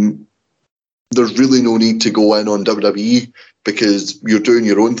there's really no need to go in on WWE because you're doing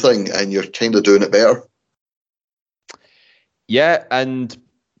your own thing and you're kind of doing it better. Yeah, and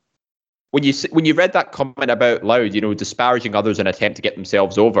when you read that comment about Loud, disparaging others in an attempt to get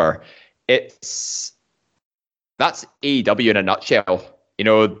themselves over, that's AEW in a nutshell.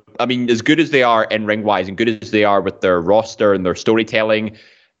 I mean, as good as they are in ring wise, and good as they are with their roster and their storytelling,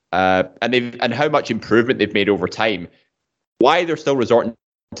 and how much improvement they've made over time, why they're still resorting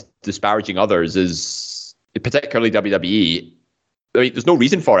to disparaging others is, particularly WWE. I mean, there's no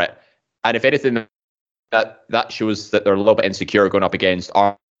reason for it. And if anything, that shows that they're a little bit insecure going up against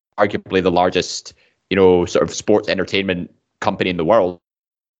arguably the largest, sort of sports entertainment company in the world.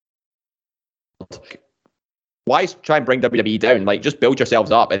 Why try and bring WWE down? Like, just build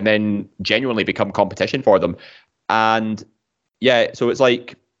yourselves up and then genuinely become competition for them. And yeah, so it's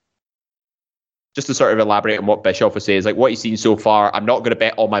like, just to sort of elaborate on what Bischoff was saying, is like, what he's seen so far, I'm not going to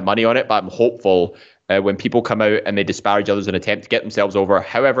bet all my money on it, but I'm hopeful when people come out and they disparage others in an attempt to get themselves over,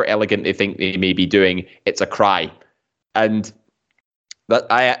 however elegant they think they may be doing, it's a cry. And that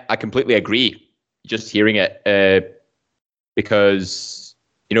I completely agree, just hearing it, because,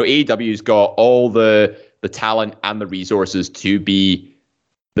 AEW's got all the talent and the resources to be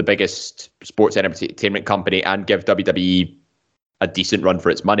the biggest sports entertainment company and give WWE a decent run for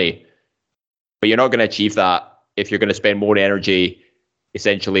its money. But you're not going to achieve that if you're going to spend more energy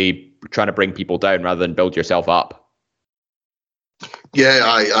essentially trying to bring people down rather than build yourself up. Yeah,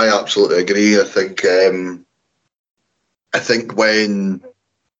 I absolutely agree. I think when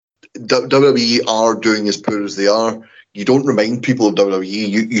WWE are doing as poor as they are, you don't remind people of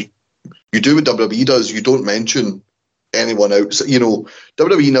WWE. You do what WWE does. You don't mention anyone else.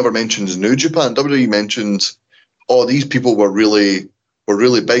 WWE never mentions New Japan. WWE mentions, these people were really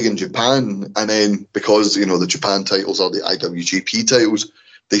big in Japan, and then because the Japan titles are the IWGP titles,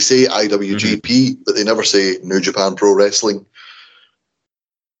 they say IWGP, but they never say New Japan Pro Wrestling.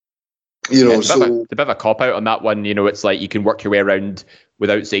 It's a bit of a cop out on that one. It's like you can work your way around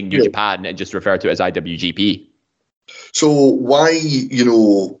without saying New Japan and just refer to it as IWGP. So why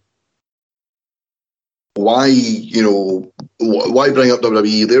bring up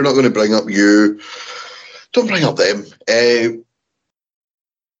WWE? They're not going to bring up you. Don't bring up them.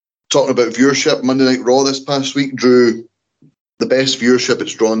 Talking about viewership, Monday Night Raw this past week drew the best viewership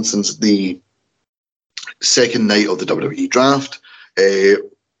it's drawn since the second night of the WWE draft.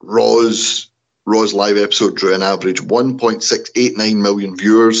 Raw's live episode drew an average 1.689 million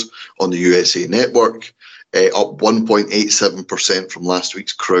viewers on the USA Network, up 1.87% from last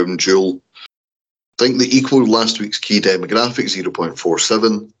week's Crown Jewel. I think they equaled last week's key demographic,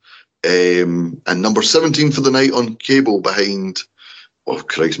 0.47, and number 17 for the night on cable behind,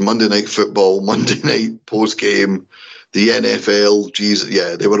 Monday Night Football, Monday Night Post-Game, the NFL. Jesus,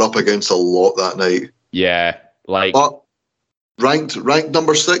 yeah, they were up against a lot that night. Yeah, but ranked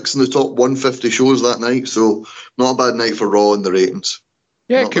number 6 in the top 150 shows that night, so not a bad night for Raw in the ratings.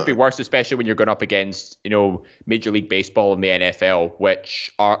 Yeah, it could be worse, especially when you're going up against, Major League Baseball and the NFL, which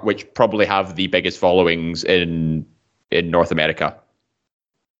probably have the biggest followings in North America.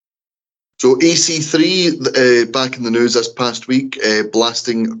 So EC3 back in the news this past week,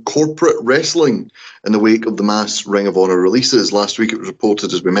 blasting corporate wrestling in the wake of the mass Ring of Honor releases. Last week it was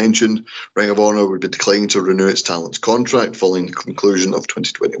reported, as we mentioned, Ring of Honor would be declining to renew its talent's contract following the conclusion of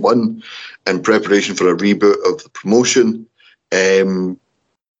 2021 in preparation for a reboot of the promotion.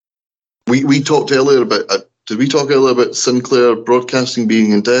 We talked earlier about Did we talk a little bit Sinclair Broadcasting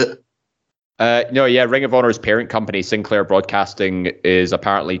being in debt? No, yeah. Ring of Honor's parent company, Sinclair Broadcasting, is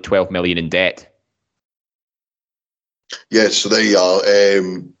apparently $12 million in debt. Yes, so there you are.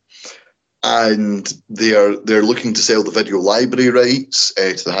 And they're looking to sell the video library rights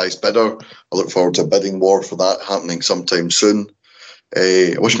to the highest bidder. I look forward to a bidding war for that happening sometime soon.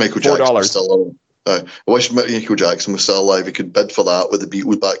 I wish Michael Jackson was still alive. I wish Michael Jackson was still alive. He could bid for that with the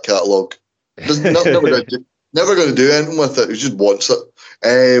Beatles back catalogue. Never going to do anything with it. He just wants it.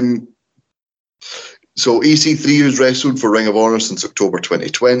 So EC3, who's wrestled for Ring of Honor since October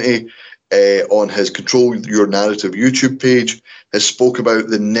 2020, on his Control Your Narrative YouTube page, has spoke about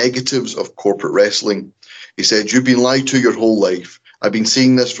the negatives of corporate wrestling. He said, "You've been lied to your whole life. I've been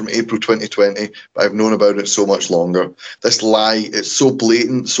seeing this from April 2020, but I've known about it so much longer. This lie, it's so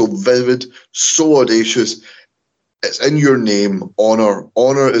blatant, so vivid, so audacious. It's in your name, honour.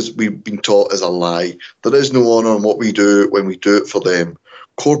 Honour, as we've been taught, is a lie. There is no honour in what we do when we do it for them.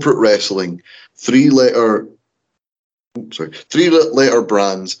 Corporate wrestling, three-letter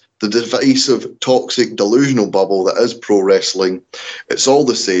brands, the divisive, toxic, delusional bubble that is pro wrestling. It's all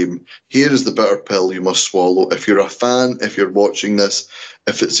the same. Here is the bitter pill you must swallow. If you're a fan, if you're watching this,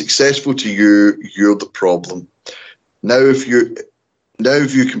 if it's successful to you, you're the problem. Now if you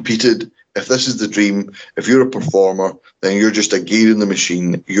competed, if this is the dream, if you're a performer, then you're just a gear in the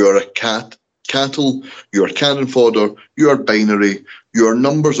machine. You're a cattle, you're cannon fodder, you're binary, you're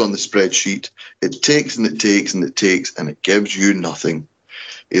numbers on the spreadsheet. It takes and it takes and it takes and it gives you nothing."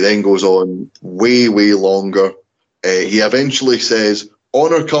 He then goes on way, way longer. He eventually says,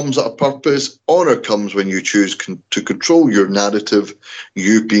 "Honour comes at a purpose. Honour comes when you choose to control your narrative.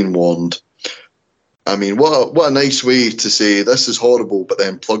 You've been warned." I mean, what a nice way to say this is horrible, but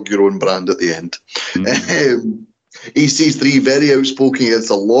then plug your own brand at the end. Mm-hmm. EC3, very outspoken against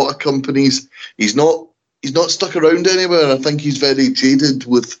a lot of companies. He's not stuck around anywhere. I think he's very jaded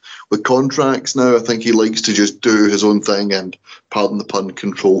with contracts now. I think he likes to just do his own thing and, pardon the pun,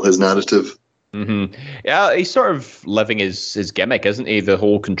 control his narrative. Mm-hmm. Yeah, he's sort of living his gimmick, isn't he? The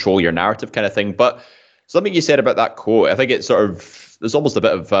whole control your narrative kind of thing. But something you said about that quote, I think it's sort of, there's almost a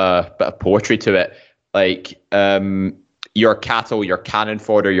bit of poetry to it. Like, your cattle, your cannon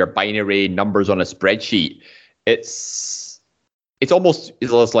fodder, your binary numbers on a spreadsheet. It's almost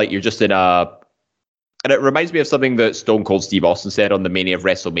like you're just in a. And it reminds me of something that Stone Cold Steve Austin said on the Mania of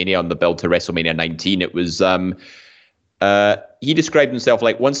WrestleMania, on the build to WrestleMania 19. It was he described himself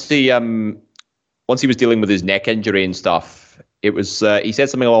like once he was dealing with his neck injury and stuff. It was he said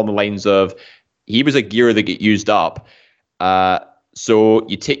something along the lines of he was a gear that get used up. So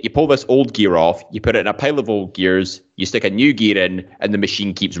you pull this old gear off, you put it in a pile of old gears, you stick a new gear in, and the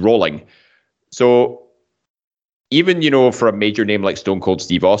machine keeps rolling. So even, for a major name like Stone Cold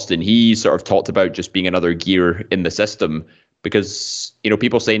Steve Austin, he sort of talked about just being another gear in the system because,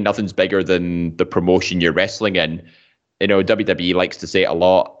 people say nothing's bigger than the promotion you're wrestling in. WWE likes to say it a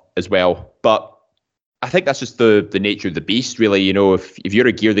lot as well. But I think that's just the nature of the beast, really. If you're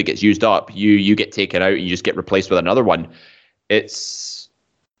a gear that gets used up, you get taken out and you just get replaced with another one. And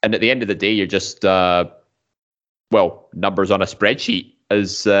at the end of the day, you're just, numbers on a spreadsheet,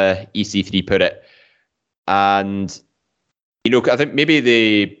 as EC3 put it. And, I think maybe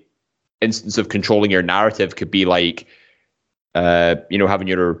the instance of controlling your narrative could be like, having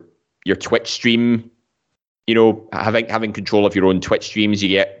your Twitch stream, having control of your own Twitch streams, you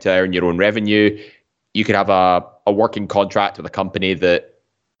get to earn your own revenue. You could have a working contract with a company that,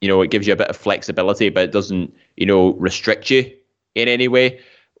 it gives you a bit of flexibility, but it doesn't, restrict you in any way.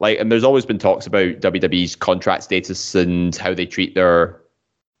 Like, and there's always been talks about WWE's contract status and how they treat their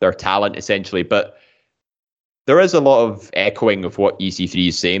talent, essentially. But there is a lot of echoing of what EC3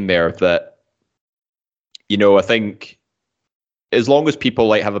 is saying there that, I think as long as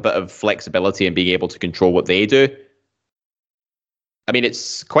people have a bit of flexibility and being able to control what they do, I mean,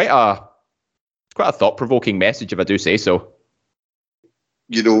 it's quite a thought-provoking message, if I do say so.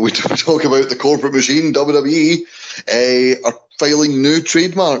 We talk about the corporate machine, WWE, are filing new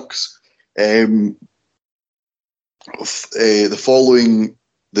trademarks.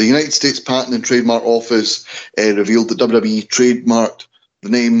 The United States Patent and Trademark Office revealed that WWE trademarked the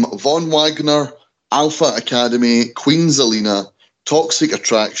name Von Wagner, Alpha Academy, Queen Zelina, Toxic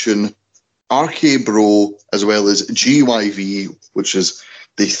Attraction, RK Bro, as well as GYV, which is,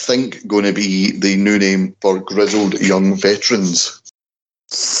 they think, going to be the new name for Grizzled Young Veterans.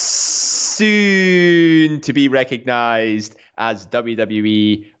 Soon to be recognized as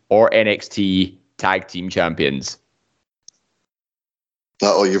WWE or NXT Tag Team Champions.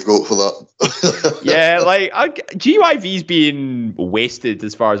 That all you've got for that? Yeah, like GYV's being wasted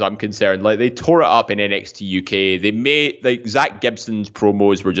as far as I'm concerned. Like, they tore it up in NXT UK. They made, like, Zach Gibson's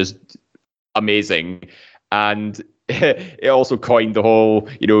promos were just amazing, and it also coined the whole,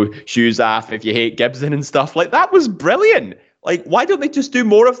 shoes off if you hate Gibson and stuff. Like, that was brilliant. Like, why don't they just do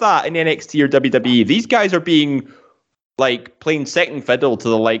more of that in NXT or WWE? These guys are being, like, playing second fiddle to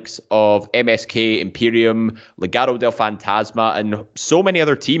the likes of MSK, Imperium, Legado del Fantasma, and so many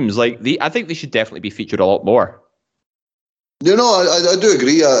other teams. Like, I think they should definitely be featured a lot more. I do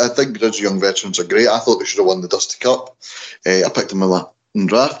agree. I think those young veterans are great. I thought they should have won the Dusty Cup. I picked them in my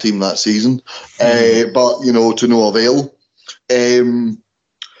draft team that season, but to no avail.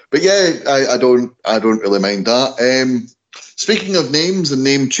 But yeah, I don't really mind that. Speaking of names and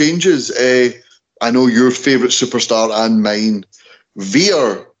name changes, I know your favourite superstar and mine,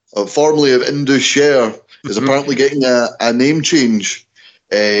 Veer, formerly of Indus Sher, is apparently getting a name change.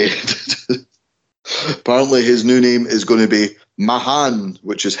 Apparently his new name is going to be Mahan,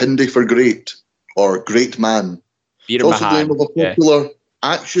 which is Hindi for great, or great man. It's also the name of a popular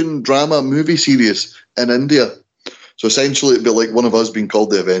action drama movie series in India. So essentially it'd be like one of us being called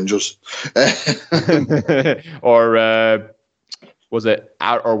the Avengers. Or was it,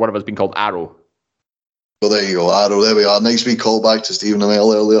 or one of us being called Arrow? Well, there you go, Arrow. There we are. Nice wee callback to Stephen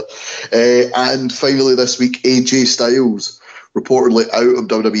Amell earlier. And finally this week, AJ Styles reportedly out of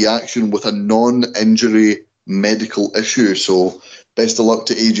WWE action with a non-injury medical issue. So best of luck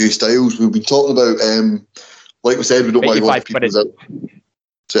to AJ Styles. We've been talking about, like we said, we don't want to people out.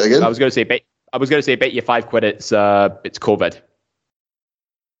 Say it again? I was going to say, bet you £5 it's COVID.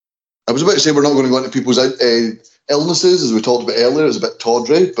 I was about to say we're not going to go into people's illnesses, as we talked about earlier. It's a bit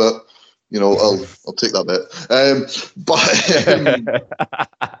tawdry, but I'll take that bit.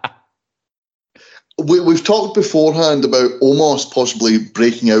 We've talked beforehand about Omos possibly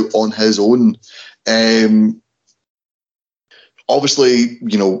breaking out on his own. Obviously,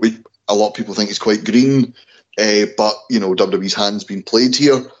 a lot of people think he's quite green, but WWE's hand's been played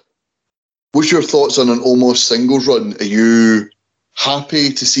here. What's your thoughts on an Omos singles run? Are you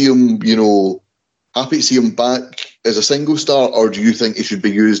happy to see him, back as a single star, or do you think he should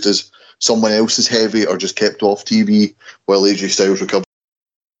be used as someone else's heavy or just kept off TV while AJ Styles recovers?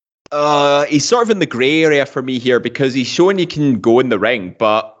 He's sort of in the grey area for me here, because he's showing he can go in the ring,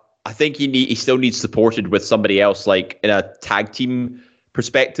 but I think he still needs supported with somebody else, like in a tag team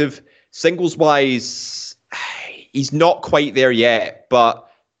perspective. Singles wise, he's not quite there yet,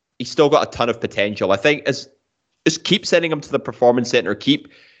 but he's still got a ton of potential. I think just keep sending him to the Performance Center,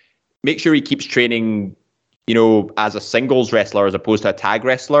 make sure he keeps training, as a singles wrestler as opposed to a tag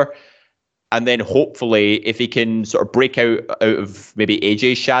wrestler. And then hopefully, if he can sort of break out of maybe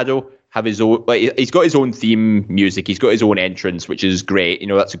AJ's shadow, have his own, he's got his own theme music, he's got his own entrance, which is great.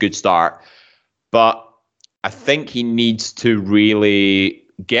 That's a good start. But I think he needs to really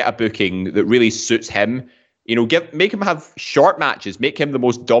get a booking that really suits him. Make him have short matches, make him the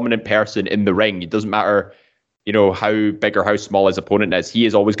most dominant person in the ring. It doesn't matter, how big or how small his opponent is. He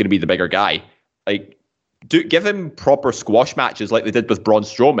is always going to be the bigger guy. Give him proper squash matches like they did with Braun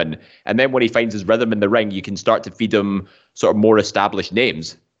Strowman, and then when he finds his rhythm in the ring, you can start to feed him sort of more established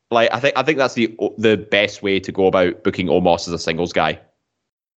names. I think that's the best way to go about booking Omos as a singles guy.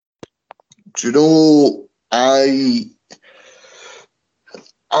 Do you know, I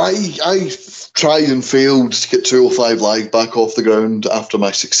tried and failed to get 205 Live back off the ground after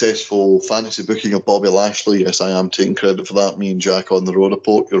my successful fantasy booking of Bobby Lashley. Yes, I am taking credit for that. Me and Jack on the road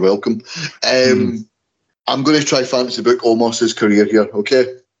report. You're welcome. I'm going to try fantasy book Omos's career here, okay?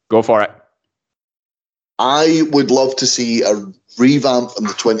 Go for it. I would love to see a revamp on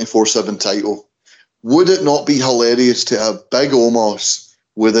the 24/7 title. Would it not be hilarious to have Big Omos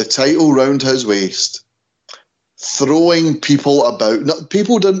with a title round his waist, throwing people about? No,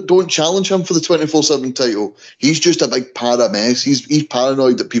 people don't challenge him for the 24/7 title. He's just a big para mess. He's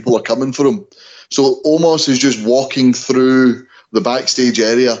paranoid that people are coming for him. So Omos is just walking through the backstage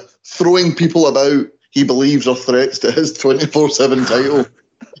area, throwing people about he believes are threats to his 24/7 title.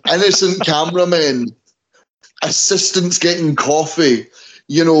 Innocent cameramen, assistants getting coffee,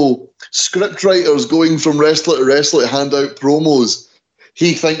 script writers going from wrestler to wrestler to hand out promos.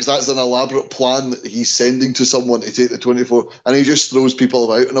 He thinks that's an elaborate plan that he's sending to someone to take the 24, and he just throws people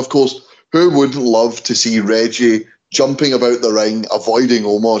about. And of course, who wouldn't love to see Reggie jumping about the ring, avoiding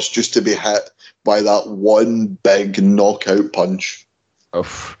Omos just to be hit by that one big knockout punch?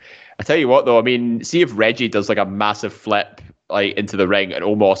 Oh, I tell you what, though, see if Reggie does like a massive flip into the ring and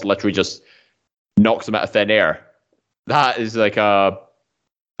Omos literally just knocks him out of thin air. That is that's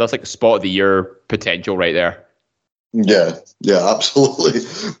like spot of the year potential right there. Yeah, absolutely.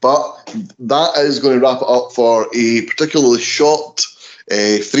 But that is going to wrap it up for a particularly short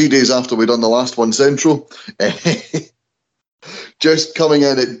 3 days after we've done the last one Central. Just coming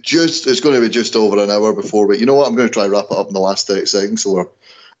in it's going to be just over an hour before we, you know what, I'm going to try and wrap it up in the last 30 seconds, so we're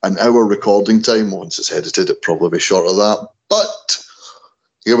an hour recording time. Once it's edited, it'll probably be short of that. But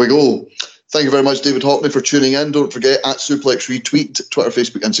here we go. Thank you very much, David Hockney, for tuning in. Don't forget, at Suplex Retweet, Twitter,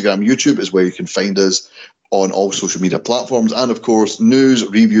 Facebook, Instagram, YouTube is where you can find us on all social media platforms. And, of course, news,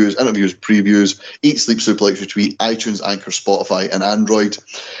 reviews, interviews, previews, Eat, Sleep, Suplex Retweet, iTunes, Anchor, Spotify, and Android.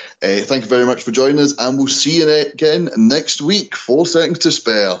 Thank you very much for joining us, and we'll see you again next week. 4 seconds to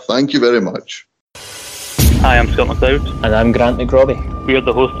spare. Thank you very much. Hi, I'm Scott McLeod. And I'm Grant McRobbie. We are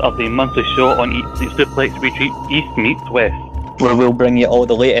the hosts of the monthly show on Eat, Sleep, Suplex Retweet East Meets West, where we'll bring you all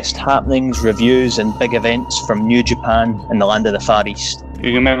the latest happenings, reviews and big events from New Japan and the land of the Far East. You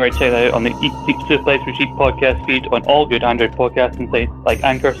can remember to check that out on the Eat, Sleep, Suplex Retweet podcast feed on all good Android podcasting sites like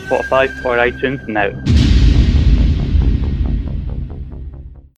Anchor, Spotify or iTunes now.